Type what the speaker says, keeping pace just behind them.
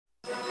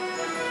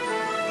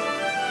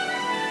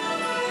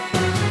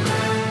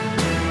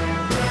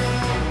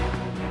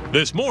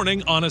This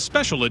morning on a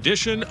special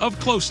edition of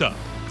Close-Up,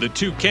 the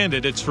two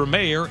candidates for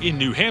mayor in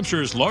New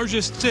Hampshire's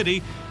largest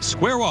city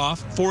square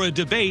off for a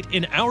debate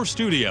in our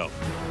studio.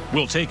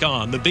 We'll take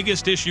on the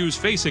biggest issues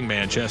facing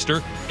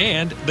Manchester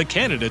and the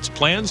candidates'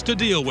 plans to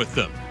deal with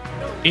them.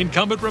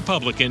 Incumbent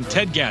Republican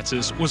Ted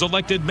Gatsas was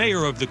elected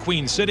mayor of the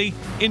Queen City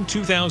in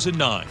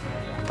 2009.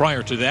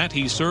 Prior to that,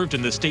 he served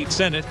in the state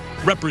senate,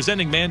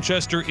 representing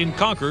Manchester in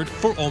Concord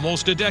for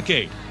almost a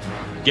decade.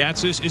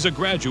 Gatsas is a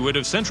graduate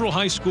of Central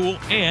High School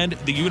and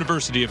the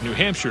University of New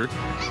Hampshire.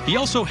 He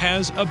also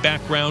has a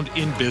background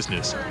in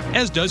business,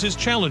 as does his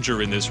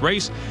challenger in this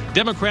race,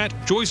 Democrat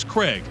Joyce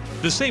Craig,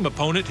 the same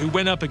opponent who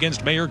went up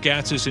against Mayor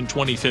Gatsas in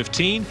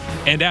 2015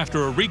 and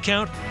after a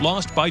recount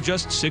lost by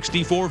just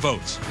 64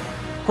 votes.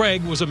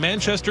 Craig was a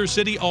Manchester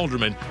City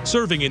alderman,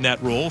 serving in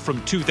that role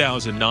from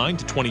 2009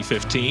 to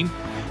 2015.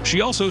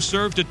 She also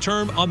served a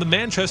term on the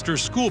Manchester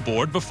School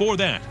Board before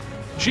that.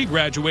 She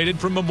graduated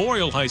from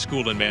Mayoral High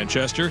School in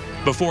Manchester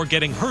before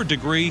getting her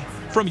degree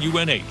from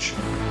UNH.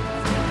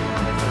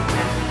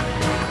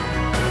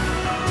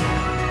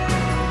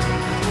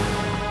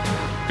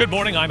 Good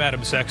morning, I'm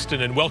Adam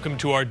Sexton, and welcome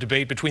to our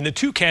debate between the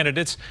two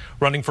candidates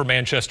running for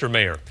Manchester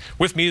mayor.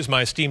 With me is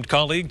my esteemed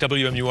colleague,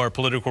 WMUR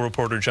political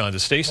reporter John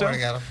DeStaso. Good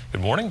morning, Adam.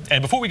 Good morning.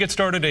 And before we get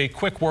started, a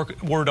quick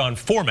word on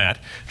format.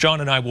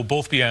 John and I will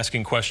both be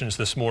asking questions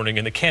this morning,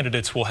 and the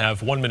candidates will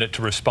have 1 minute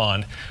to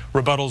respond.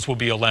 Rebuttals will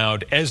be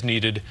allowed as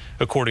needed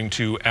according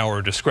to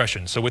our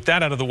discretion. So with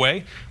that out of the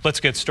way, let's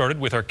get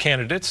started with our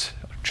candidates.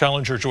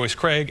 Challenger Joyce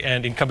Craig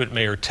and incumbent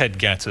Mayor Ted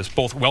Gatsas.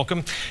 Both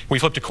welcome. We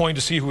flipped a coin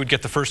to see who would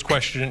get the first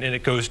question, and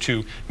it goes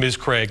to Ms.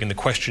 Craig, and the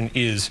question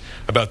is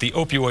about the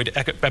opioid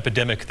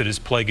epidemic that is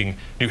plaguing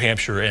New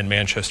Hampshire and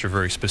Manchester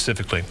very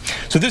specifically.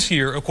 So this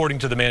year, according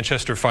to the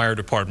Manchester Fire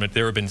Department,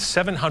 there have been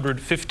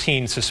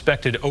 715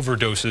 suspected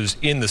overdoses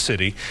in the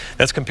city.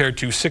 That's compared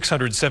to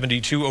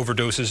 672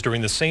 overdoses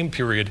during the same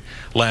period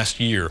last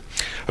year.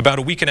 About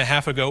a week and a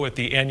half ago at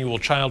the annual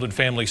Child and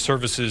Family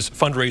Services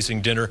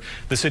fundraising dinner,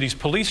 the city's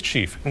police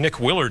chief, Nick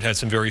Willard, had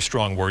some very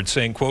strong words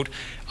saying, quote,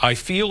 "I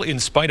feel in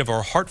spite of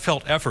our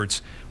heartfelt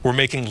efforts, we're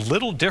making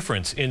little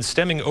difference in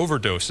stemming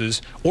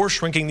overdoses or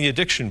shrinking the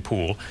addiction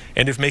pool.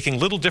 And if making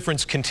little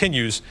difference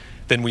continues,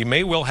 then we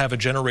may well have a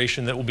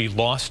generation that will be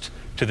lost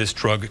to this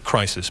drug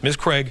crisis." Ms.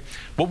 Craig,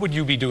 what would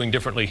you be doing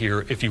differently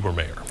here if you were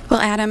mayor? Well,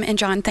 Adam and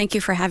John, thank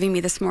you for having me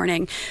this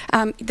morning.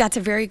 That's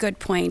a very good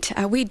point.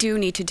 We do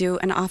need to do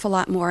an awful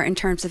lot more in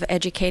terms of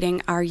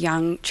educating our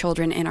young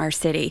children in our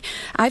city.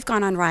 I've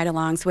gone on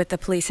ride-alongs with the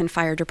police and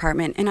fire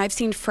department, and I've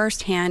seen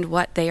firsthand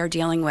what they are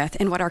dealing with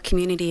and what our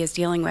community is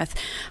dealing with.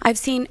 I've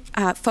seen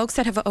folks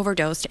that have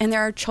overdosed, and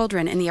there are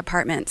children in the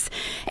apartments,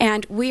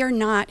 and we are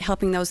not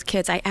helping those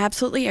kids. I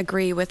absolutely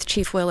agree with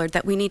Chief Willard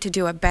that we need to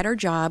do a better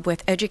job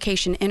with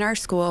education in our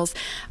schools,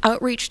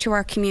 outreach to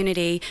our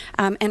community,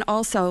 and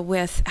also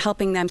with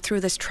helping them through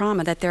this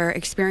trauma that they're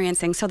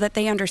experiencing so that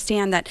they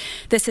understand that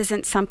this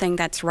isn't something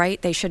that's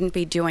right. They shouldn't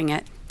be doing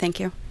it. Thank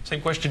you.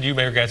 Same question to you,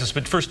 Mayor Gatsas,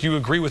 but first, do you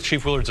agree with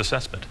Chief Willard's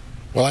assessment?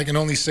 Well, I can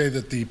only say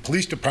that the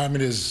police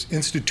department has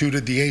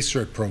instituted the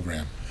ACERT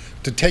program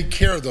to take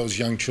care of those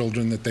young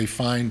children that they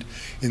find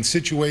in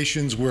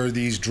situations where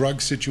these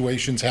drug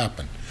situations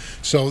happen.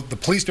 So the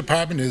police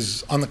department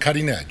is on the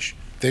cutting edge.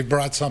 They've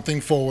brought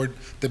something forward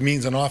that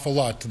means an awful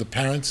lot to the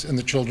parents and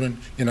the children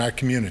in our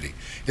community.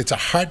 It's a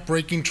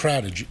heartbreaking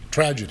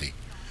tragedy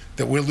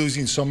that we're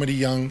losing so many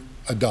young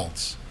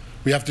adults.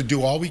 We have to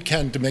do all we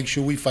can to make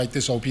sure we fight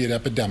this opiate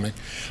epidemic.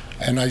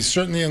 And I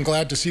certainly am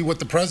glad to see what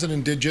the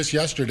president did just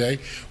yesterday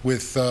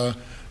with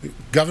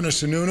Governor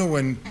Sununu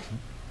and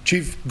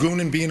Chief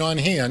Goonan being on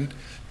hand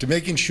to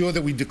making sure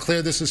that we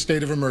declare this a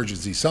state of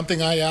emergency.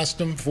 Something I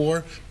asked him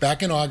for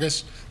back in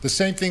August, the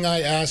same thing I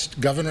asked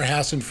Governor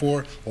Hassan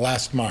for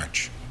last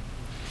March.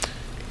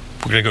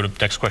 We're going to go to the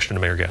next question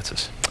to Mayor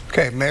Gatsas.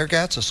 Okay, Mayor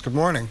Gatsas, good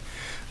morning.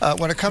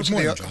 When it comes to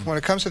the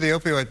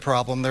opioid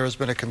problem, there has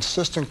been a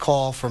consistent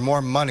call for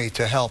more money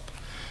to help.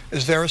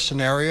 Is there a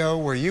scenario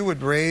where you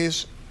would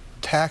raise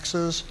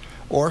taxes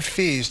or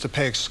fees to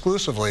pay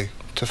exclusively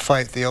to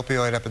fight the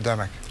opioid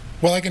epidemic?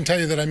 Well, I can tell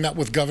you that I met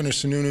with Governor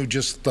Sununu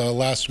just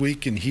last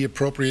week, and he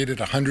appropriated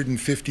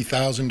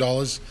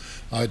 $150,000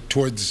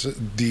 towards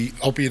the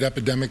opiate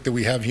epidemic that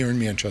we have here in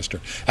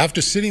Manchester.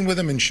 After sitting with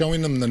him and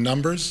showing them the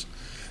numbers,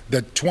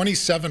 that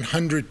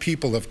 2,700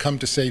 people have come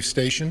to Safe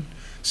Station.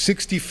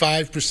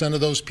 65% of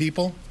those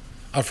people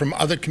are from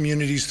other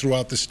communities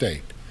throughout the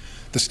state.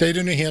 The state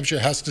of New Hampshire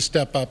has to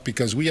step up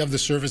because we have the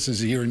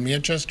services here in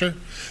Manchester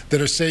that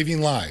are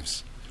saving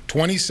lives.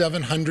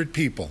 2,700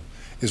 people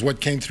is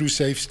what came through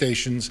Safe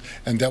Stations,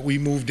 and that we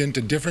moved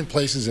into different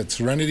places at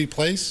Serenity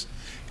Place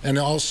and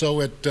also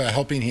at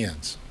Helping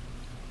Hands.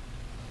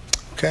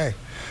 Okay.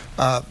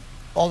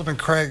 Alderman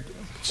Craig,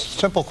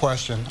 simple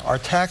question. Are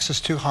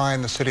taxes too high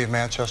in the city of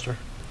Manchester?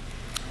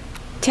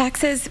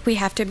 Taxes, we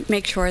have to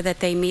make sure that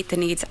they meet the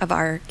needs of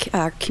our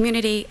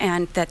community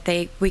and that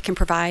we can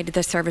provide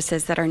the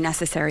services that are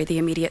necessary, the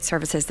immediate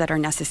services that are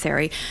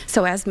necessary.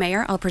 So as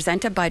mayor, I'll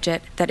present a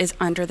budget that is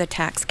under the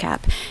tax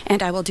cap,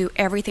 and I will do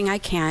everything I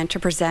can to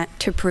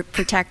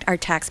protect our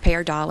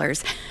taxpayer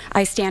dollars.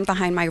 I stand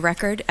behind my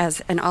record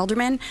as an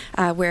alderman,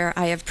 where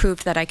I have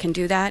proved that I can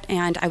do that,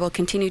 and I will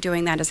continue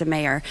doing that as a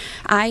mayor.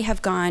 I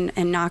have gone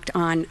and knocked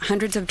on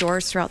hundreds of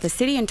doors throughout the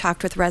city and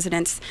talked with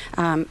residents,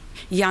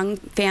 young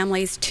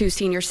families to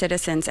senior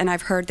citizens, and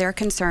I've heard their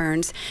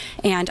concerns,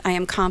 and I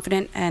am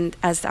confident, and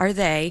as are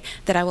they,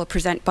 that I will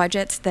present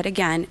budgets that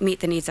again meet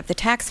the needs of the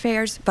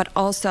taxpayers but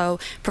also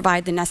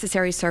provide the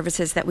necessary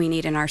services that we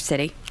need in our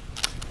city.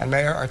 And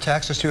Mayor, are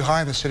taxes too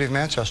high in the city of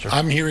Manchester?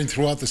 I'm hearing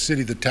throughout the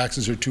city that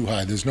taxes are too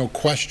high. There's no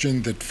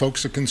question that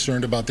folks are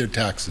concerned about their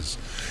taxes.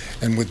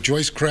 And with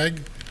Joyce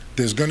Craig,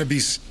 there's going to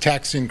be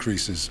tax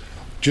increases.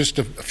 Just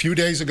a few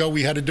days ago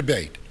we had a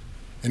debate,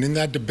 and in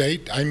that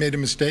debate I made a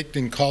mistake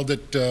and called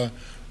it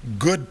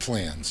good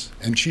plans,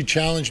 and she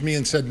challenged me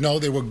and said no,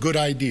 they were good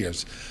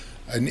ideas.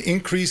 An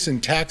increase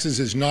in taxes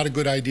is not a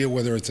good idea,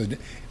 whether it's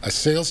a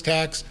sales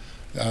tax,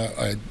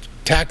 a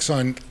tax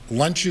on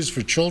lunches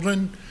for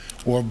children,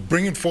 or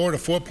bringing forward a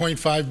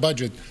 4.5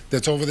 budget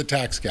that's over the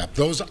tax cap.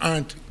 Those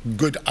aren't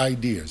good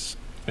ideas.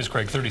 Ms.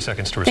 Craig, 30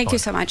 seconds to respond. Thank you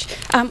so much.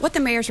 What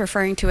the mayor's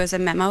referring to is a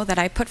memo that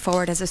I put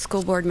forward as a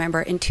school board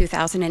member in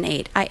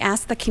 2008. I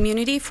asked the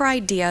community for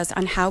ideas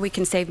on how we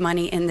can save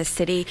money in the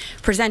city,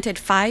 presented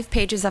 5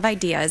 pages of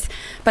ideas,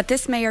 but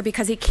this mayor,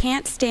 because he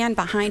can't stand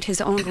behind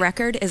his own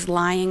record, is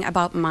lying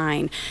about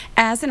mine.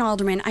 As an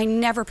alderman, I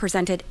never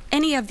presented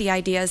any of the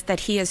ideas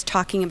that he is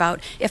talking about.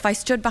 If I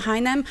stood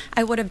behind them,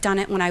 I would have done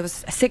it when I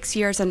was 6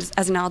 years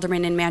as an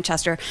alderman in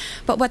Manchester.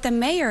 But what the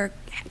mayor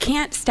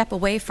can't step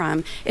away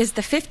from is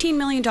the $15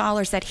 million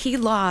that he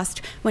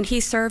lost when he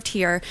served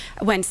here,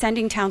 when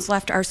Sending Towns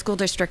left our school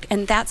district,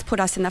 and that's put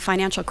us in the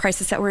financial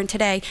crisis that we're in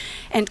today.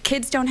 And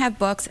kids don't have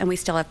books, and we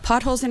still have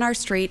potholes in our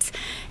streets.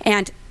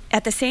 And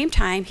at the same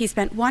time, he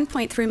spent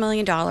 $1.3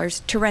 million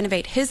to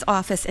renovate his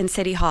office in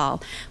City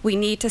Hall. We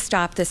need to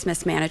stop this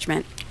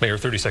mismanagement. Mayor,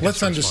 30 seconds.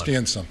 Let's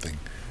understand something.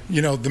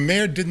 You know, the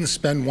mayor didn't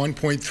spend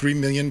 $1.3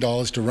 million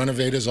to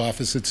renovate his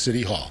office at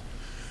City Hall.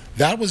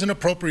 That was an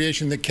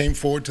appropriation that came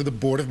forward to the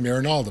Board of Mayor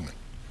and Aldermen.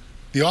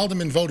 The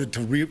aldermen voted to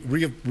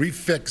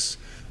refix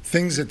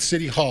things at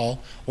City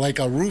Hall, like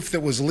a roof that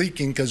was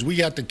leaking because we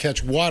had to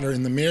catch water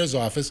in the mayor's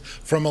office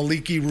from a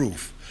leaky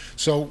roof.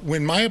 So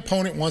when my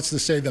opponent wants to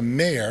say the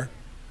mayor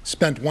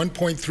spent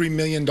 $1.3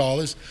 million,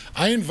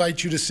 I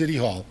invite you to City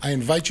Hall. I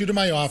invite you to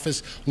my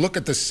office. Look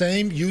at the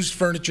same used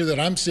furniture that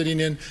I'm sitting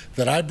in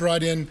that I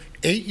brought in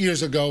 8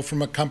 years ago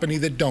from a company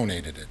that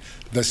donated it.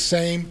 The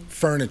same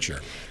furniture.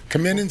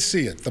 Come in and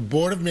see it. The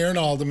Board of Mayor and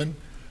Aldermen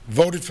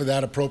voted for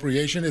that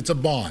appropriation. It's a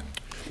bond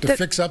to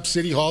fix up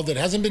City Hall that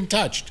hasn't been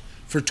touched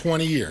for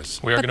 20 years.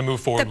 We are going to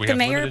move forward. We have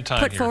limited time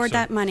here. The mayor put forward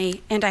that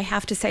money, and I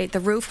have to say the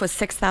roof was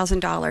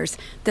 $6,000.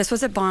 This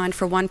was a bond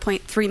for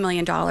 $1.3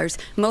 million,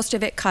 most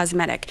of it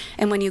cosmetic.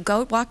 And when you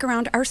go walk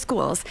around our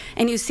schools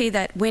and you see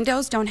that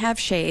windows don't have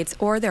shades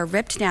or they're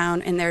ripped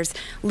down and there's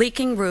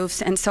leaking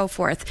roofs and so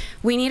forth,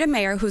 we need a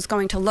mayor who's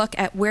going to look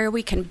at where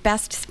we can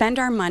best spend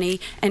our money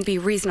and be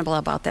reasonable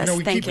about this. You know,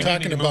 we keep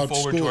talking about schools. Move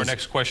forward to our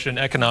next question,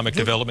 economic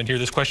development here.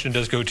 This question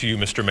does go to you,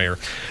 Mr. Mayor.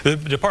 The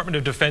Department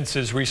of Defense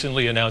has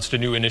recently announced a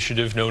new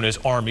initiative known as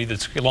Army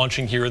that's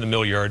launching here in the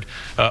Mill Yard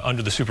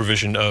under the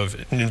supervision of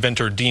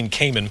inventor Dean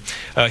Kamen.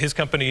 His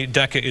company,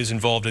 DECA, is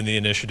involved in the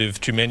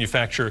initiative to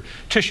manufacture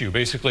tissue.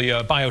 Basically,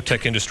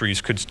 biotech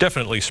industries could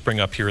definitely spring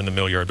up here in the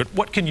Mill Yard. But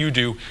what can you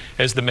do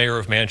as the mayor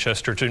of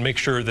Manchester to make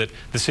sure that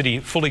the city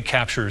fully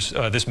captures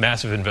this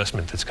massive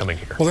investment that's coming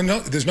here? Well,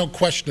 there's no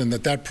question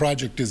that that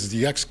project is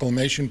the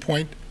exclamation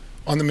point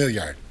on the Mill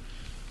Yard.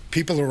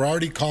 People are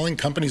already calling,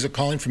 companies are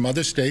calling from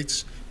other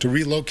states to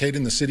relocate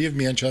in the city of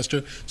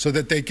Manchester so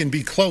that they can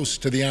be close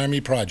to the Army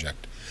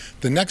project.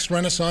 The next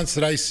renaissance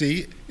that I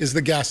see is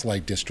the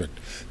Gaslight District,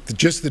 the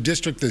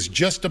district that's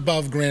just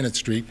above Granite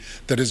Street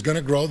that is going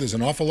to grow. There's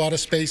an awful lot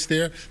of space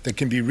there that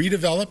can be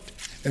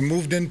redeveloped and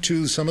moved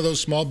into some of those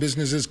small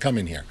businesses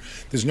coming here.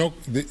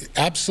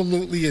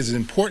 Absolutely is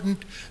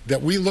important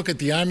that we look at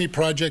the Army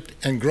project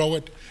and grow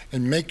it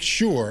and make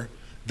sure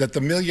that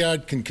the Mill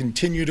Yard can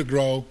continue to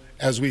grow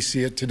as we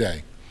see it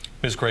today.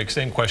 Ms. Craig,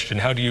 same question.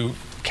 How do you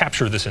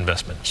capture this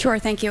investment? Sure,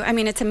 thank you. I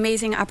mean, it's an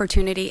amazing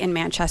opportunity in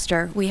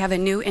Manchester. We have a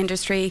new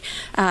industry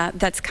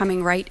that's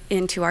coming right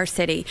into our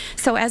city.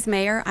 So as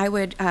mayor, I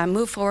would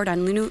move forward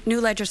on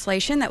new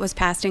legislation that was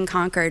passed in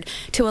Concord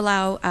to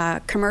allow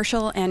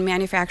commercial and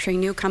manufacturing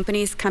new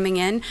companies coming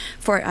in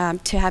for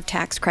to have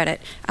tax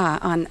credit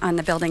on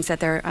the buildings that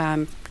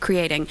they're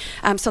creating.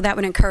 So that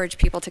would encourage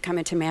people to come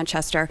into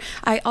Manchester.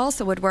 I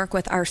also would work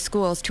with our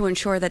schools to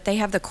ensure that they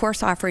have the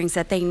course offerings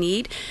that they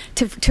need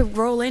to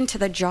roll into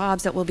the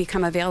jobs that will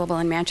become available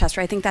in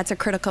Manchester. I think that's a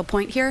critical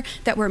point here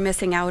that we're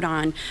missing out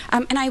on.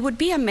 And I would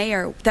be a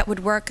mayor that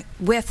would work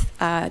with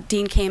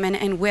Dean Kamen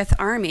and with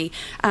Army.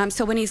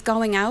 So when he's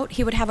going out,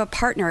 he would have a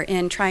partner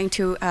in trying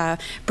to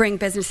bring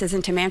businesses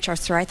into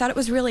Manchester. I thought it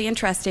was really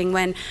interesting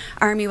when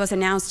Army was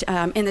announced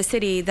in the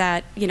city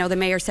that, you know, the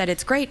mayor said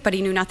it's great, but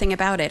he knew nothing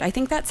about it. I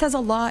think that says a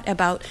lot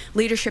about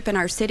leadership in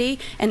our city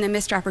and the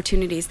missed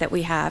opportunities that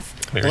we have.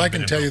 Well, I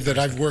can tell you that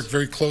I've worked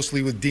very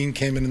closely with Dean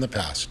Kamen in the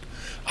past.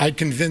 I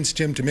convinced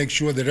him to make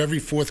sure that every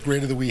fourth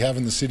grader that we have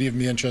in the city of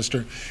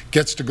Manchester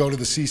gets to go to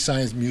the Sea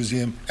Science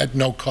Museum at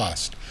no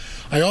cost.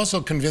 I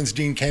also convinced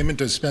Dean Kamen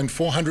to spend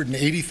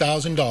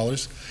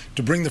 $480,000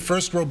 to bring the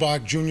first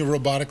junior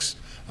robotics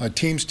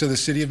teams to the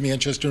city of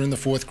Manchester in the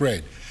fourth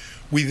grade.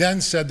 We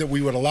then said that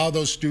we would allow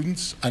those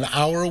students an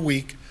hour a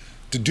week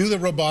to do the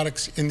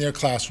robotics in their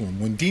classroom.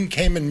 When Dean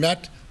Kamen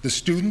met the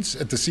students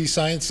at the Sea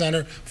Science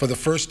Center for the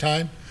first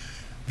time,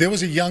 there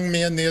was a young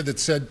man there that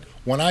said,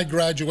 when I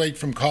graduate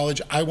from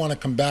college, I want to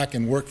come back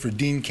and work for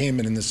Dean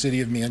Kamen in the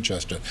city of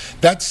Manchester.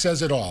 That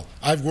says it all.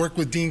 I've worked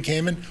with Dean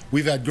Kamen.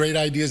 We've had great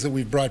ideas that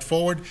we've brought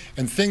forward,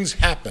 and things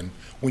happen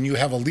when you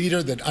have a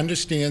leader that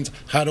understands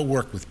how to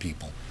work with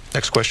people.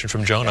 Next question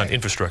from John on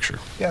infrastructure.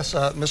 Yes,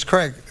 Ms.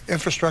 Craig,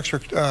 infrastructure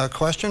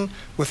question.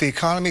 With the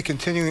economy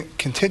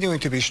continuing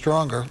to be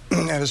stronger,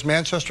 and as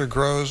Manchester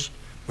grows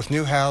with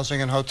new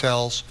housing and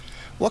hotels,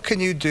 what can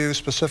you do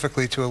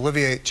specifically to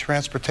alleviate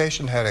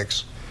transportation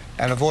headaches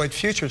and avoid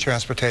future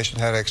transportation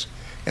headaches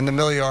in the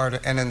Mill Yard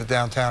and in the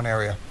downtown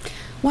area?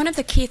 One of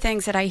the key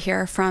things that I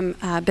hear from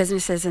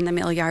businesses in the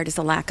Mill Yard is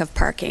a lack of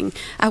parking.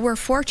 We're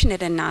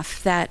fortunate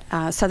enough that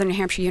Southern New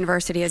Hampshire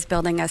University is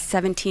building a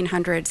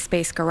 1,700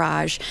 space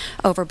garage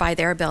over by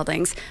their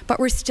buildings, but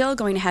we're still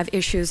going to have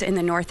issues in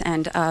the north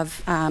end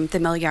of the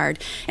Mill Yard.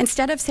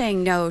 Instead of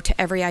saying no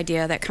to every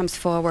idea that comes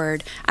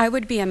forward, I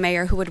would be a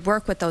mayor who would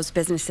work with those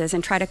businesses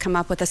and try to come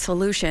up with a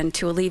solution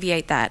to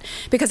alleviate that.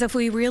 Because if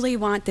we really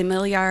want the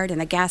Mill Yard and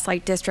the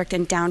Gaslight District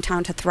and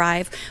downtown to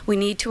thrive, we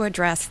need to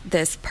address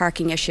this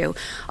parking issue.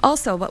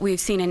 Also, what we've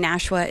seen in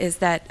Nashua is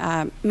that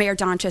Mayor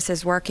Gatsas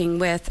is working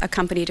with a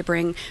company to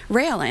bring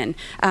rail in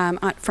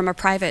from a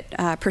private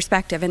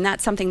perspective, and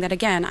that's something that,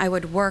 again, I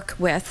would work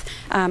with.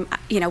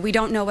 You know, we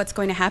don't know what's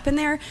going to happen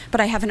there, but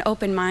I have an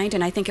open mind,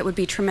 and I think it would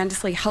be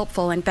tremendously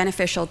helpful and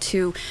beneficial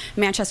to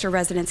Manchester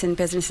residents and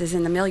businesses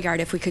in the Mill Yard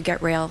if we could get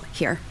rail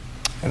here.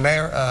 And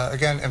Mayor,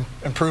 again,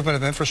 improvement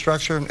of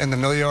infrastructure in the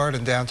Mill Yard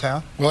and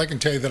downtown? Well, I can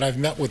tell you that I've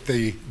met with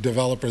the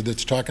developer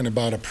that's talking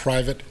about a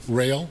private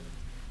rail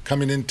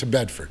coming into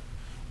Bedford.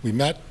 We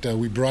met, I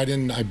brought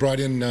in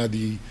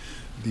the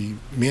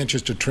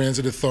Manchester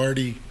Transit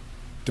Authority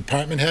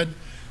department head,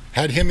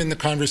 had him in the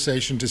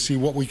conversation to see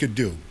what we could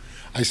do.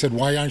 I said,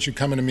 why aren't you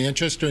coming to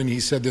Manchester? And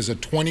he said, there's a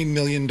 $20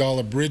 million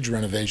bridge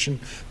renovation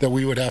that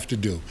we would have to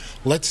do.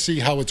 Let's see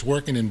how it's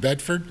working in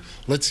Bedford.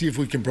 Let's see if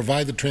we can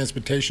provide the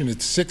transportation.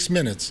 It's 6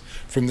 minutes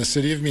from the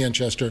city of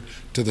Manchester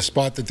to the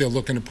spot that they're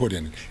looking to put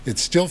in.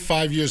 It's still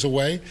 5 years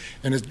away,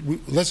 and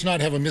let's not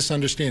have a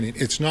misunderstanding.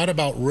 It's not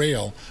about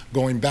rail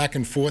going back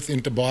and forth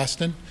into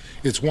Boston.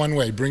 It's one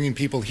way, bringing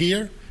people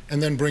here and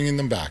then bringing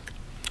them back.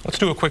 Let's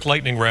do a quick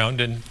lightning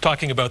round and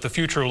talking about the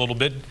future a little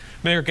bit.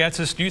 Mayor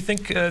Gatsas, do you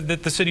think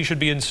that the city should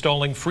be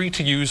installing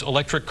free-to-use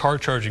electric car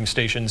charging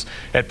stations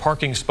at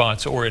parking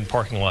spots or in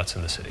parking lots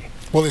in the city?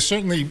 Well, there's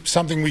certainly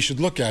something we should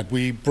look at.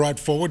 We brought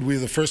forward, we were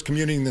the first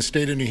community in the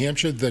state of New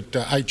Hampshire that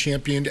I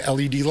championed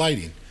LED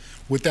lighting.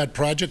 With that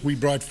project, we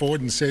brought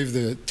forward and saved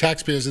the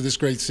taxpayers of this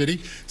great city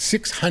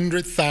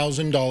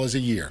 $600,000 a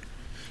year.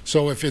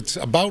 So if it's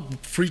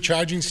about free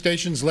charging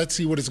stations, let's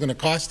see what it's going to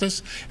cost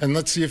us, and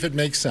let's see if it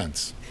makes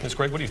sense. Ms.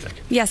 Craig, what do you think?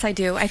 Yes, I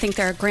do. I think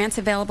there are grants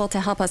available to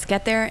help us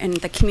get there, and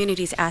the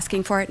community's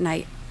asking for it, and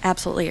I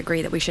absolutely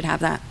agree that we should have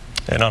that.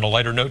 And on a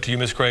lighter note to you,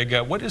 Ms. Craig,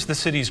 what is the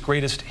city's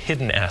greatest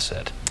hidden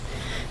asset?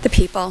 The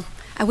people.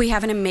 We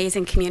have an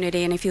amazing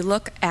community, and if you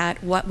look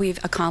at what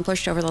we've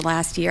accomplished over the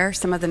last year,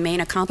 some of the main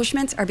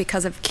accomplishments are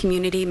because of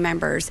community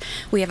members.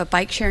 We have a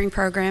bike sharing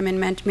program in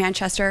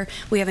Manchester.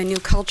 We have a new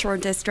cultural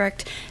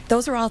district.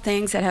 Those are all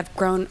things that have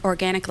grown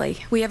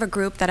organically. We have a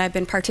group that I've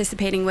been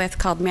participating with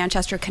called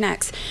Manchester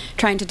Connects,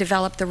 trying to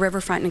develop the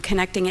riverfront and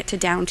connecting it to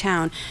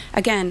downtown.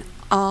 Again,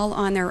 all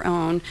on their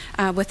own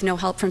with no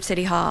help from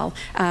City Hall.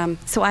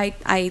 So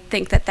I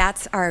think that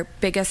that's our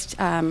biggest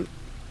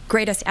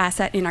greatest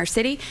asset in our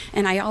city,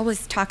 and I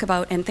always talk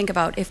about and think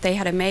about if they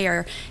had a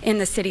mayor in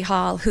the City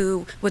Hall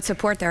who would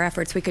support their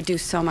efforts, we could do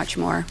so much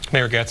more.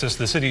 Mayor Gatsas,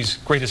 the city's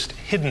greatest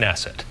hidden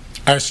asset?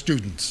 Our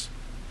students.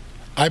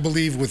 I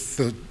believe with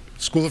the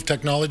School of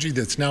Technology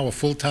that's now a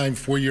full-time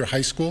four-year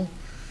high school,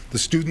 the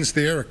students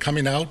there are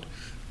coming out,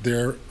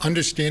 they're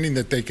understanding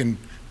that they can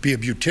be a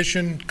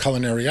beautician,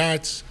 culinary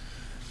arts.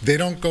 They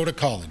don't go to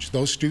college.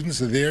 Those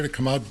students are there to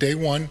come out day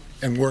one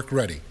and work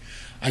ready.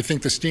 I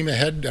think the STEAM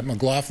Ahead at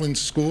McLaughlin's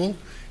school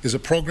is a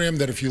program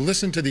that if you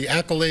listen to the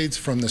accolades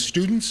from the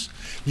students,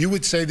 you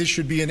would say this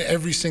should be in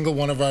every single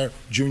one of our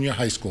junior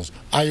high schools.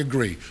 I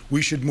agree.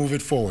 We should move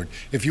it forward.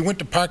 If you went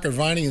to Parker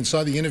Varney and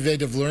saw the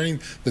innovative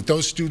learning that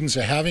those students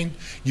are having,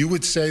 you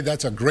would say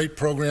that's a great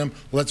program.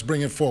 Let's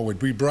bring it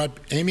forward. We brought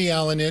Amy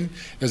Allen in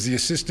as the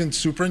assistant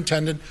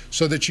superintendent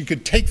so that she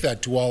could take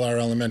that to all our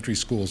elementary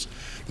schools.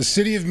 The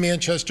city of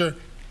Manchester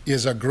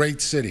is a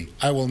great city.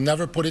 I will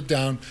never put it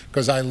down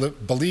because I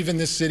believe in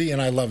this city and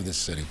I love this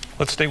city.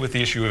 Let's stay with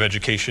the issue of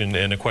education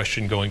and a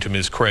question going to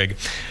Ms. Craig.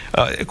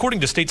 According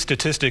to state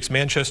statistics,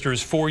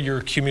 Manchester's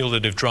four-year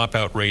cumulative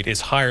dropout rate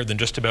is higher than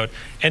just about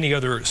any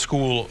other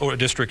school or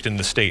district in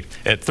the state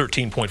at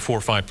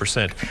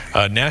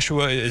 13.45%.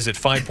 Nashua is at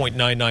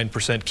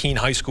 5.99%, Keene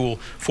High School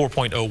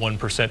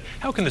 4.01%.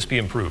 How can this be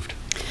improved?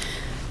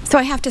 So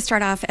I have to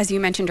start off, as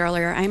you mentioned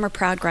earlier, I am a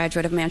proud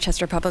graduate of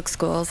Manchester Public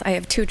Schools. I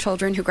have two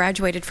children who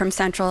graduated from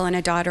Central and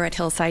a daughter at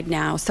Hillside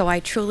now. So I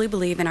truly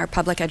believe in our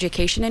public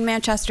education in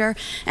Manchester,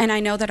 and I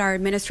know that our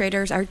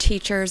administrators, our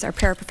teachers, our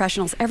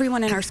paraprofessionals,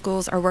 everyone in our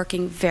schools are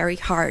working very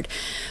hard.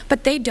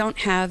 But they don't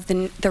have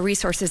the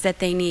resources that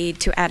they need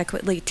to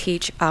adequately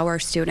teach our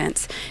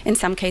students. In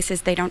some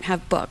cases, they don't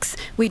have books.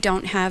 We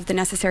don't have the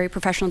necessary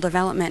professional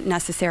development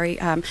necessary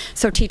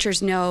so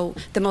teachers know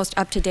the most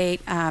up-to-date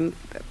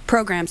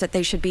programs that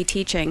they should be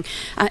teaching.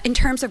 In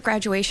terms of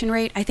graduation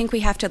rate, I think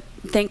we have to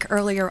think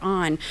earlier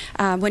on.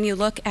 When you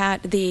look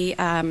at the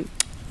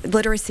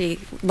literacy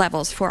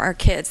levels for our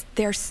kids,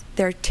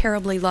 they're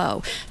terribly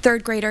low.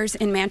 Third graders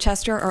in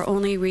Manchester are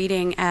only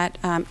reading at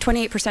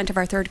 28% of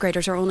our third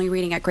graders are only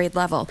reading at grade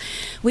level.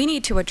 We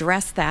need to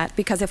address that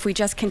because if we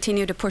just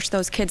continue to push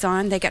those kids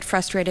on, they get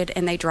frustrated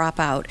and they drop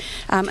out.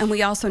 And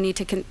we also need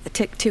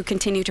to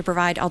continue to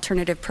provide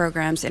alternative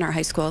programs in our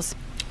high schools.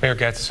 Mayor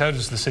Gatsas, how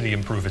does the city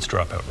improve its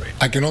dropout rate?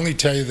 I can only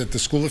tell you that the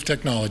School of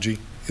Technology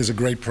is a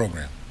great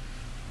program.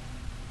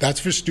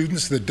 That's for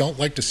students that don't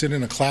like to sit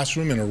in a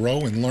classroom in a row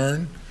and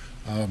learn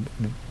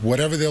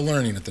whatever they're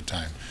learning at the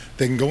time.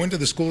 They can go into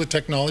the School of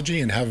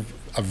Technology and have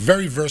a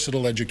very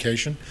versatile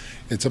education.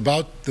 It's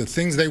about the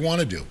things they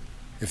want to do.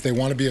 If they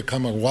want to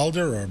become a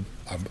welder or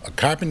a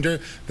carpenter,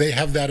 they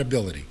have that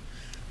ability.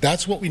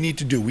 That's what we need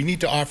to do. We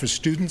need to offer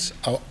students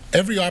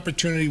every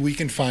opportunity we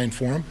can find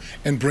for them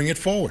and bring it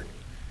forward.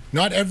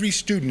 Not every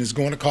student is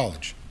going to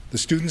college. The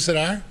students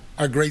that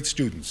are great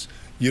students.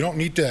 You don't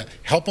need to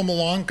help them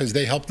along because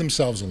they help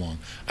themselves along.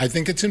 I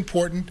think it's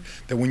important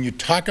that when you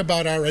talk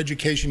about our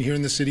education here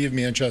in the city of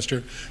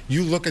Manchester,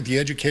 you look at the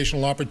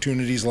educational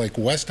opportunities like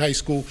West High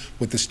School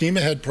with the STEAM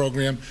Ahead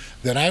program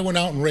that I went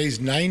out and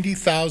raised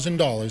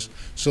 $90,000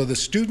 so the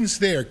students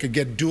there could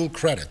get dual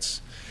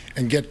credits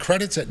and get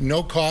credits at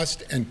no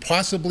cost and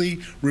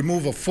possibly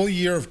remove a full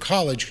year of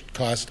college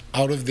cost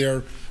out of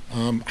their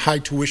high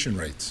tuition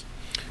rates.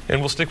 And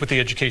we'll stick with the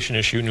education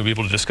issue and you'll be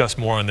able to discuss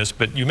more on this,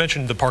 but you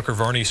mentioned the Parker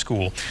Varney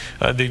School.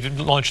 They've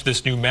launched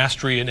this new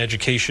Mastery in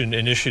Education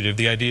initiative.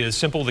 The idea is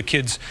simple. The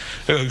kids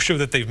show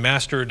that they've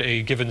mastered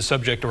a given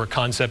subject or a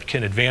concept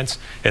can advance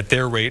at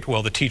their rate,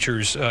 while the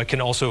teachers can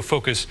also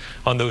focus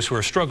on those who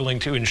are struggling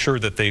to ensure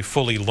that they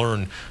fully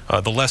learn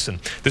the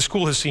lesson. The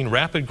school has seen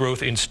rapid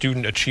growth in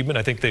student achievement.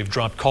 I think they've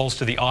dropped calls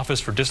to the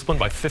office for discipline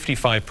by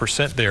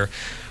 55% there.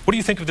 What do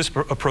you think of this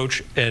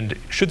approach, and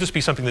should this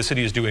be something the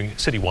city is doing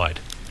citywide?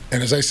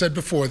 And as I said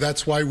before,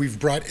 that's why we've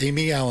brought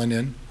Amy Allen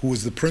in, who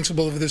is the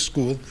principal of this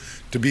school,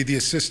 to be the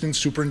assistant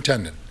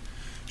superintendent.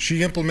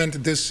 She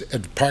implemented this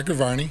at Parker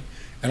Varney,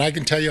 and I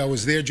can tell you I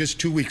was there just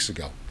 2 weeks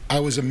ago. I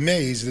was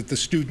amazed at the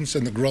students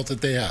and the growth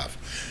that they have.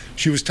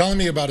 She was telling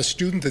me about a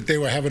student that they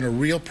were having a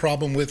real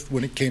problem with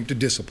when it came to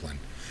discipline.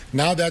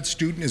 Now that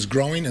student is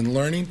growing and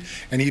learning,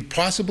 and he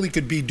possibly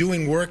could be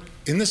doing work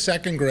in the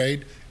second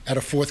grade at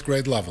a fourth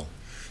grade level.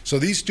 So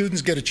these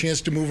students get a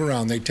chance to move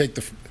around. They take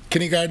the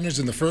kindergartners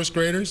and the first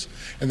graders,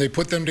 and they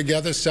put them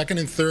together, second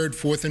and third,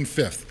 fourth and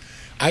fifth.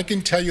 I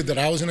can tell you that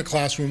I was in a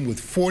classroom with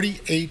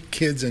 48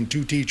 kids and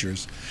 2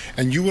 teachers,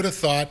 and you would have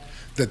thought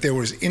that there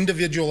was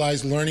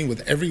individualized learning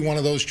with every one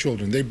of those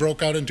children. They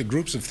broke out into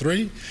groups of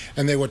 3,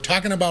 and they were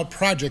talking about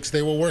projects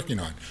they were working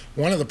on.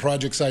 One of the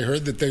projects I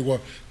heard that they were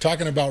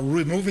talking about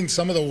removing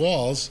some of the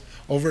walls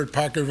over at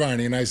Parker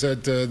Varney, and I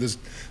said to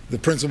the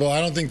principal,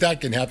 I don't think that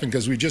can happen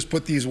because we just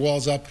put these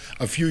walls up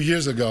a few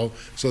years ago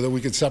so that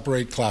we could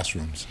separate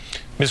classrooms.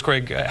 Ms.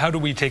 Craig, how do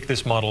we take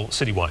this model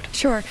citywide?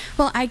 Sure.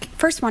 Well, I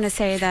first want to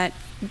say that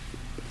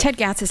Ted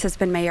Gatsas has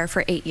been mayor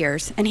for 8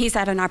 years, and he's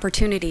had an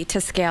opportunity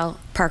to scale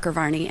Parker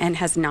Varney and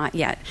has not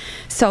yet.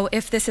 So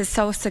if this is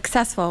so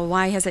successful,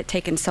 why has it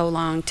taken so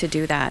long to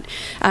do that?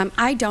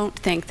 I don't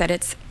think that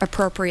it's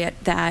appropriate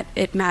that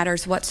it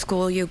matters what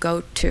school you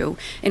go to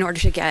in order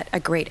to get a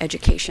great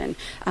education.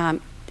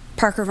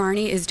 Parker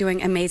Varney is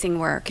doing amazing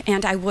work,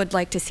 and I would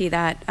like to see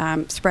that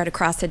spread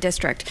across the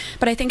district.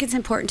 But I think it's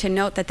important to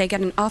note that they get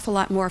an awful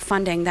lot more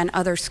funding than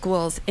other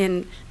schools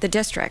in the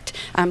district.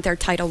 They're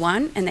Title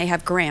I, and they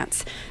have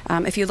grants.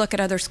 If you look at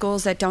other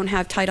schools that don't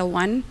have Title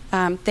I,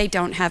 they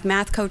don't have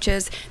math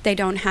coaches, they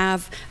don't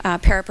have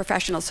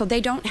paraprofessionals, so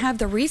they don't have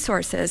the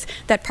resources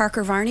that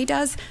Parker Varney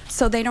does,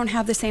 so they don't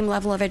have the same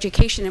level of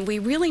education. And we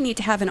really need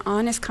to have an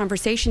honest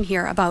conversation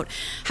here about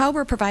how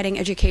we're providing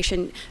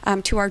education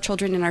to our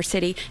children in our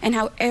city, and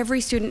how every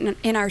student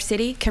in our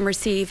city can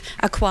receive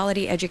a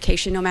quality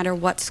education no matter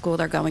what school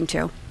they're going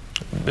to.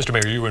 Mr.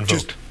 Mayor, you were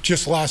invoked.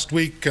 Just last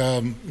week,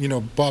 you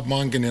know, Bob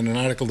Mongan, in an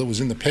article that was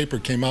in the paper,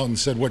 came out and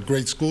said what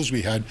great schools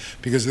we had,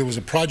 because there was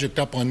a project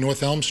up on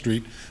North Elm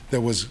Street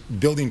that was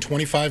building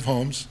 25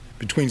 homes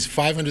between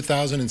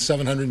 $500,000 and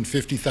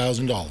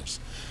 $750,000.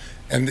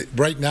 And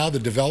right now, the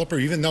developer,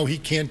 even though he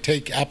can't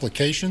take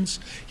applications,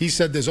 he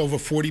said there's over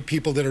 40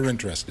 people that are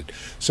interested.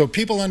 So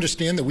people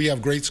understand that we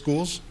have great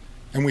schools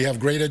and we have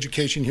great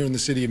education here in the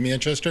city of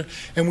Manchester,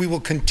 and we will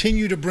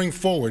continue to bring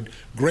forward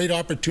great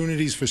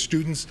opportunities for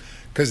students,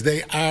 because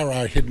they are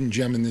our hidden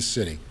gem in this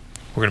city.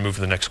 We're going to move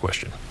to the next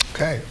question.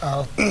 Okay,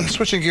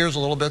 switching gears a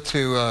little bit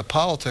to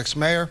politics.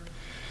 Mayor,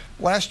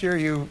 last year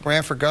you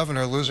ran for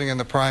governor, losing in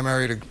the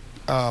primary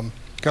to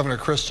Governor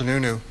Chris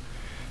Sununu.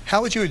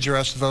 How would you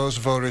address those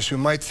voters who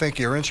might think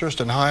your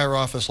interest in higher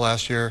office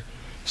last year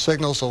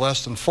signals a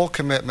less than full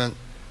commitment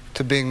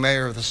to being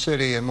mayor of the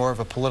city and more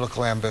of a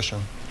political ambition?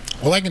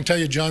 Well, I can tell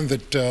you, John,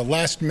 that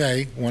last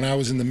May, when I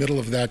was in the middle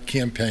of that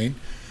campaign,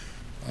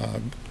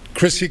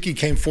 Chris Hickey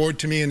came forward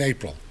to me in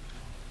April,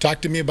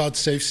 talked to me about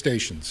safe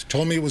stations,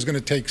 told me it was going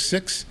to take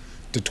 6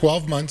 to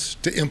 12 months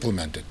to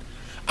implement it.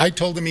 I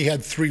told him he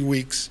had 3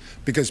 weeks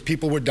because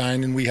people were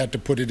dying and we had to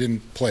put it in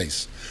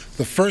place.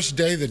 The first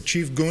day that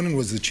Chief Goonan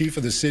was the chief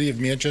of the City of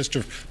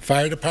Manchester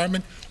Fire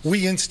Department,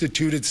 we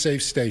instituted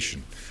Safe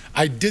Station.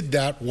 I did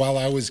that while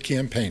I was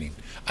campaigning.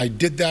 I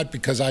did that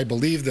because I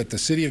believed that the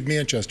City of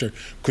Manchester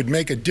could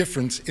make a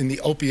difference in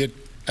the opiate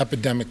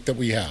epidemic that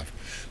we have.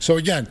 So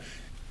again,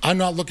 I'm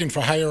not looking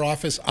for higher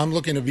office. I'm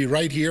looking to be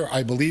right here.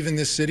 I believe in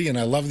this city and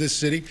I love this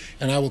city,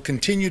 and I will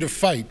continue to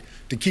fight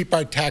to keep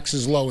our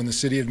taxes low in the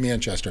city of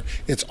Manchester.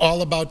 It's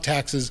all about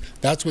taxes.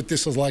 That's what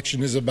this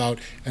election is about,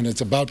 and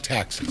it's about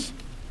taxes.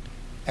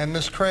 And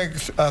Ms. Craig,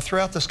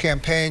 throughout this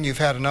campaign, you've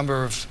had a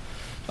number of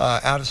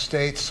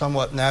out-of-state,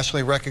 somewhat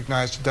nationally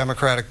recognized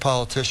Democratic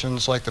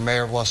politicians like the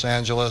mayor of Los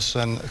Angeles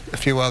and a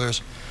few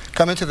others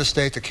come into the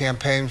state to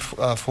campaign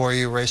for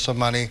you, raise some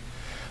money.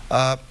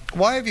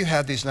 Why have you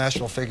had these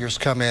national figures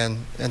come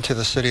into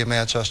the city of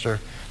Manchester?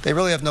 They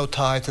really have no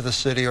tie to the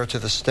city or to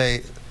the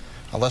state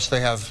unless they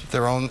have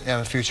their own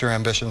future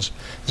ambitions.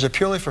 Is it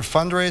purely for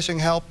fundraising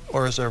help,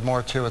 or is there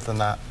more to it than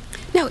that?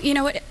 No, you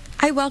know what?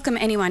 I welcome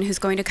anyone who's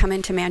going to come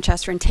into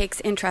Manchester and takes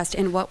interest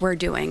in what we're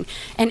doing,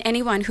 and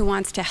anyone who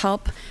wants to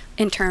help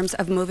in terms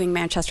of moving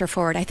Manchester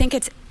forward. I think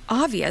it's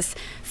obvious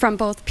from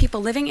both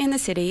people living in the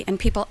city and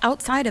people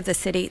outside of the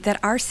city that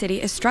our city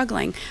is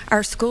struggling.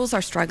 Our schools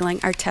are struggling.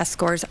 Our test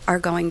scores are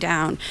going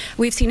down.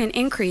 We've seen an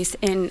increase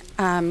in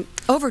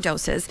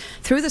overdoses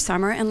through the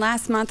summer, and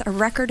last month a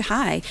record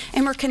high.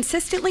 And we're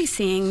consistently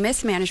seeing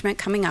mismanagement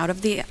coming out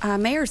of the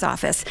mayor's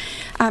office.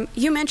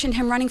 You mentioned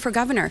him running for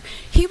governor.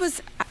 He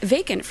was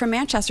vacant from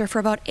Manchester for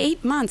about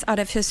 8 months out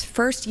of his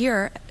first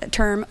year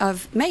term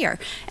of mayor.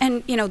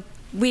 And, you know,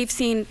 we've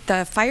seen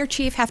the fire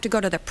chief have to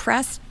go to the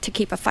press to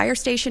keep a fire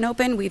station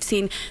open. We've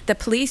seen the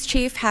police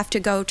chief have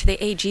to go to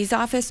the AG's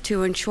office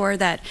to ensure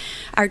that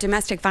our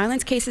domestic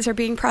violence cases are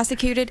being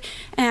prosecuted.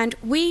 And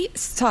we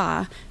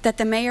saw that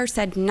the mayor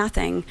said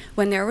nothing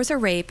when there was a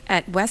rape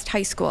at West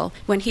High School,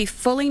 when he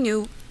fully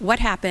knew what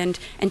happened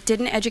and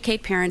didn't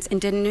educate parents and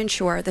didn't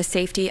ensure the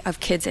safety of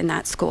kids in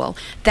that school.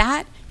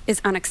 That is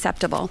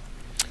unacceptable.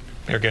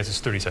 Mayor Gatsas,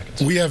 30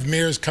 seconds. We have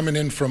mayors coming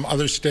in from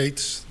other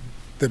states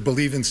that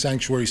believe in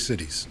sanctuary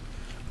cities.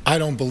 I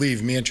don't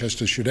believe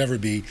Manchester should ever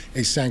be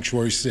a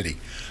sanctuary city.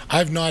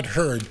 I've not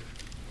heard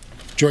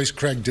Joyce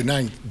Craig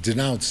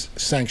denounce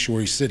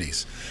sanctuary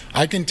cities.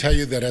 I can tell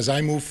you that as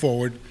I move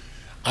forward,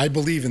 I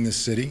believe in this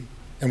city,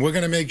 and we're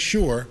going to make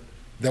sure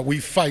that we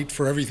fight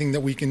for everything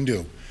that we can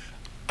do.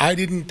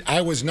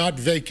 I was not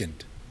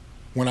vacant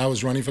when I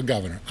was running for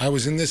governor. I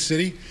was in this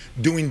city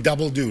doing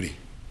double duty.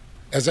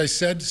 As I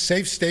said,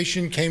 Safe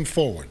Station came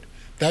forward.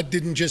 That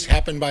didn't just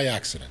happen by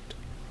accident.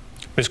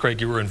 Ms.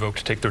 Craig, you were invoked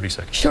to take 30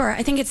 seconds. Sure.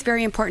 I think it's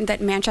very important that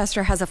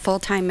Manchester has a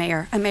full-time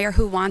mayor, a mayor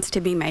who wants to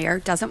be mayor,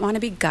 doesn't want to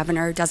be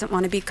governor, doesn't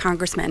want to be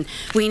congressman.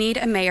 We need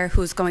a mayor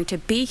who's going to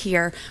be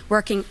here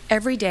working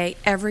every day,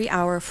 every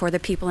hour for the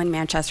people in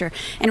Manchester.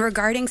 And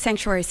regarding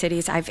sanctuary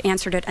cities, I've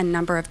answered it a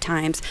number of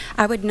times.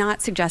 I would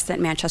not suggest that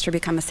Manchester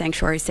become a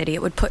sanctuary city.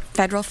 It would put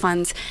federal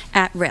funds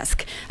at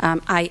risk.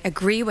 I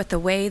agree with the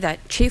way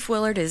that Chief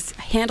Willard is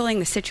handling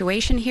the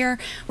situation here,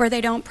 where they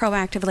don't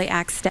proactively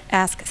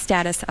ask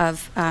status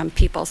of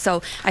people.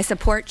 So I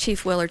support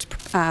Chief Willard's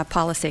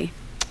policy.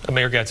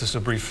 Mayor Gatsas, a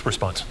brief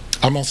response.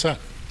 I'm all set.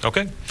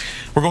 Okay.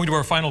 We're going to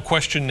our final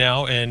question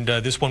now, and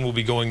this one will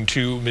be going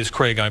to Ms.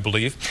 Craig, I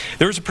believe.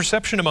 There is a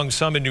perception among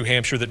some in New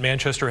Hampshire that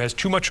Manchester has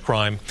too much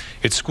crime,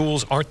 its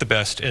schools aren't the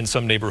best, and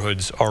some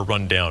neighborhoods are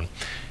run down.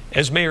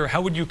 As mayor,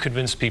 how would you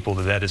convince people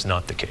that that is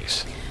not the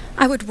case?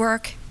 I would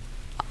work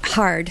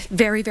hard,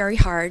 very, very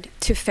hard,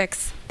 to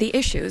fix the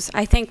issues.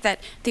 I think that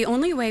the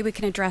only way we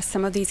can address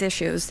some of these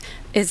issues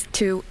is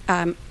to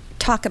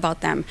talk about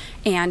them,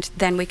 and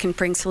then we can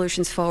bring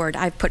solutions forward.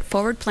 I've put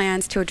forward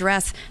plans to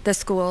address the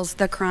schools,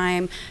 the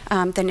crime,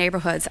 the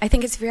neighborhoods. I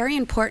think it's very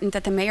important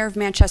that the mayor of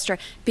Manchester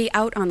be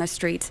out on the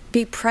streets,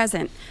 be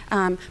present,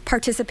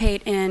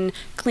 participate in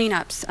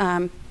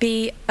cleanups,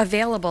 be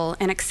available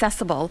and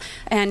accessible,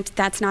 and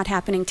that's not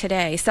happening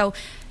today. So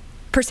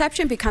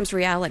perception becomes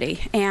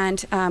reality,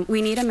 and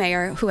we need a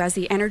mayor who has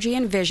the energy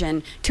and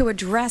vision to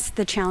address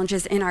the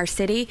challenges in our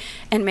city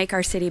and make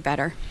our city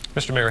better.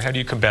 Mr. Mayor, how do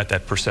you combat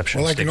that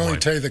perception? Well, I can only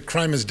tell you that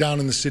crime is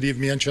down in the city of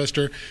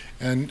Manchester,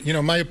 and you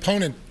know, my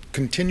opponent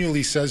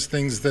continually says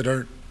things that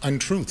are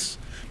untruths.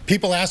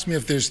 People ask me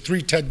if there's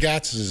 3 Ted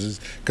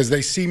Gatsases because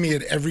they see me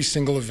at every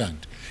single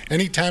event.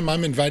 Anytime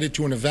I'm invited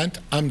to an event,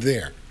 I'm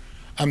there.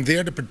 I'm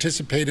there to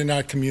participate in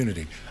our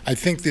community. I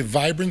think the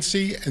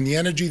vibrancy and the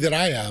energy that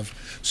I have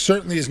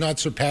certainly is not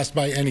surpassed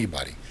by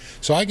anybody.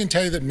 So I can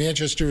tell you that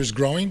Manchester is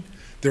growing.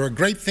 There are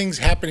great things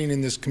happening in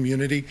this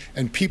community,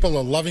 and people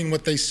are loving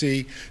what they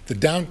see. The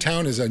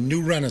downtown is a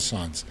new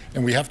renaissance,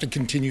 and we have to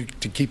continue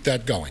to keep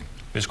that going.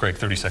 Ms. Craig,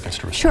 30 seconds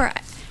to respond. Sure.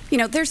 You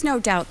know, there's no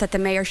doubt that the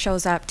mayor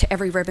shows up to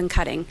every ribbon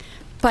cutting,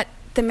 but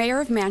the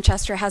mayor of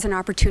Manchester has an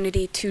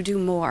opportunity to do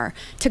more,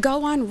 to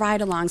go on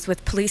ride-alongs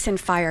with police and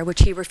fire,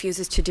 which he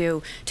refuses to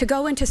do, to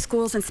go into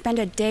schools and spend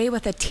a day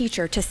with a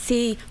teacher to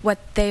see what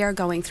they are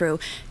going through,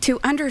 to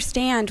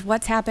understand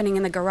what's happening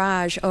in the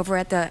garage over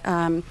at the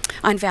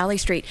on Valley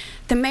Street.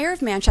 The mayor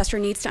of Manchester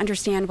needs to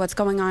understand what's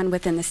going on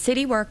within the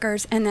city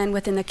workers and then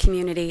within the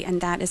community, and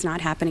that is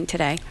not happening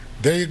today.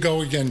 There you go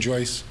again,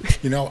 Joyce.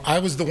 You know, I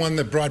was the one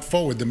that brought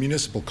forward the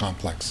municipal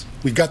complex.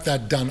 We got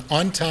that done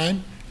on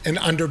time and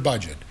under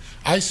budget.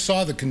 I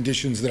saw the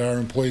conditions that our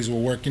employees were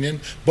working in,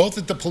 both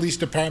at the police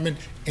department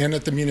and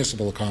at the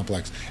municipal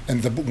complex.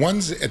 And the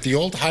ones at the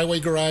old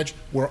highway garage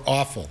were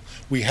awful.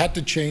 We had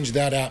to change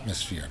that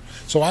atmosphere.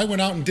 So I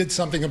went out and did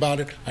something about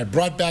it. I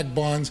brought back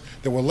bonds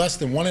that were less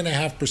than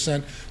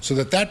 1.5% so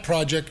that that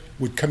project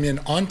would come in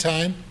on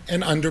time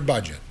and under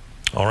budget.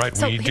 All right,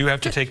 we do have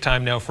to take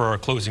time now for our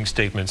closing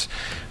statements.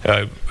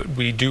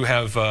 We do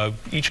have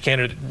each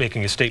candidate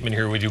making a statement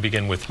here. We do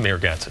begin with Mayor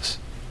Gatsas.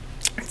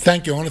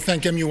 Thank you. I want to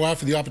thank MUR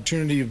for the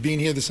opportunity of being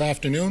here this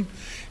afternoon.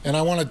 And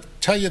I want to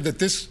tell you that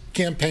this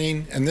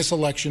campaign and this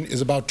election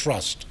is about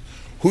trust.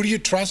 Who do you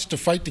trust to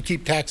fight to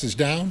keep taxes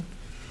down?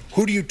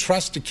 Who do you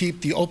trust to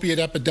keep the opiate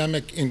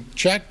epidemic in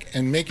check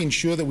and making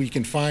sure that we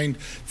can find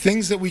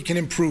things that we can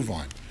improve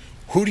on?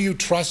 Who do you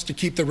trust to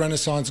keep the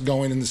renaissance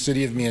going in the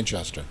city of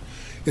Manchester?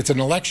 It's an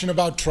election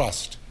about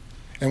trust.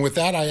 And with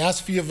that, I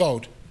ask for your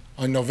vote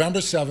on November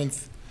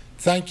 7th.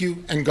 Thank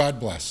you, and God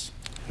bless.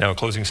 Now a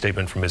closing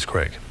statement from Ms.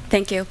 Craig.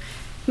 Thank you.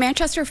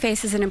 Manchester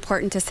faces an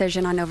important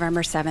decision on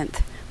November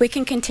 7th. We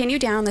can continue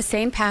down the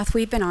same path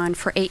we've been on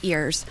for 8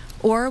 years,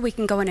 or we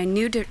can go in a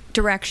new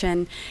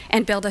direction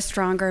and build a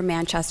stronger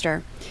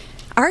Manchester.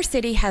 Our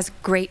city has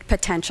great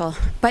potential,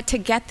 but to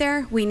get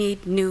there, we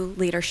need new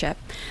leadership.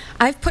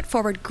 I've put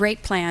forward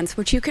great plans,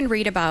 which you can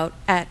read about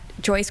at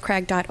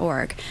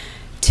joycecraig.org,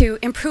 to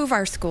improve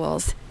our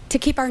schools, to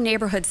keep our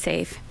neighborhoods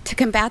safe, to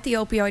combat the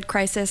opioid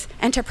crisis,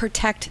 and to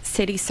protect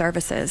city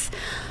services.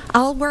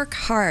 I'll work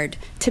hard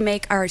to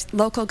make our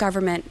local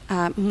government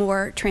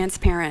more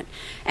transparent,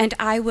 and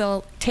I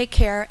will take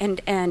care and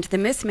end the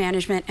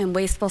mismanagement and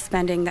wasteful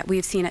spending that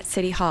we've seen at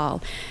City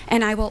Hall.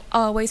 And I will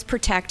always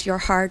protect your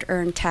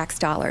hard-earned tax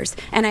dollars.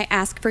 And I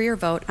ask for your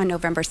vote on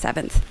November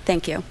 7th.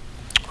 Thank you.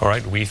 All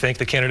right, we thank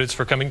the candidates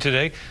for coming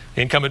today.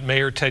 Incumbent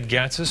Mayor Ted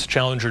Gatsas,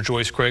 challenger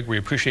Joyce Craig, we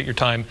appreciate your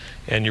time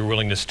and your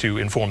willingness to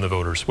inform the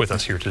voters with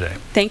us here today.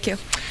 Thank you.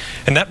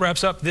 And that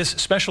wraps up this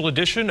special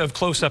edition of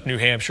Close Up New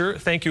Hampshire.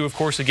 Thank you, of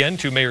course, again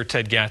to Mayor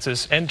Ted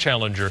Gatsas and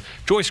challenger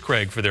Joyce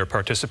Craig for their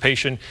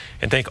participation.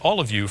 And thank all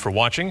of you for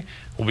watching.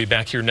 We'll be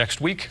back here next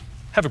week.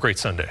 Have a great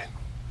Sunday.